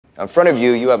In front of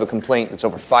you, you have a complaint that's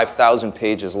over 5,000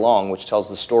 pages long, which tells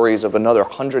the stories of another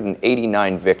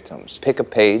 189 victims. Pick a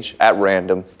page at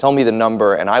random, tell me the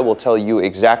number, and I will tell you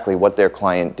exactly what their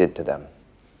client did to them.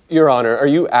 Your Honor, are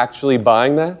you actually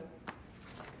buying that?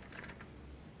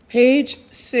 Page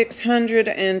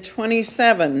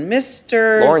 627,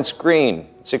 Mr. Lawrence Green,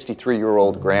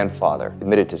 63-year-old grandfather,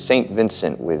 admitted to St.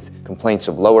 Vincent with complaints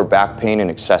of lower back pain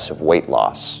and excessive weight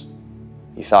loss.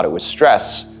 He thought it was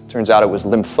stress. Turns out it was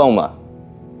lymphoma.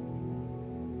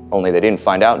 Only they didn't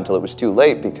find out until it was too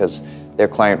late because their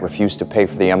client refused to pay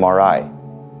for the MRI.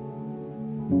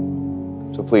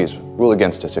 So please, rule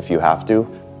against us if you have to,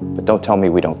 but don't tell me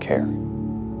we don't care.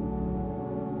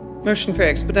 Motion for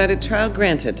expedited trial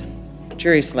granted.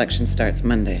 Jury selection starts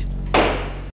Monday.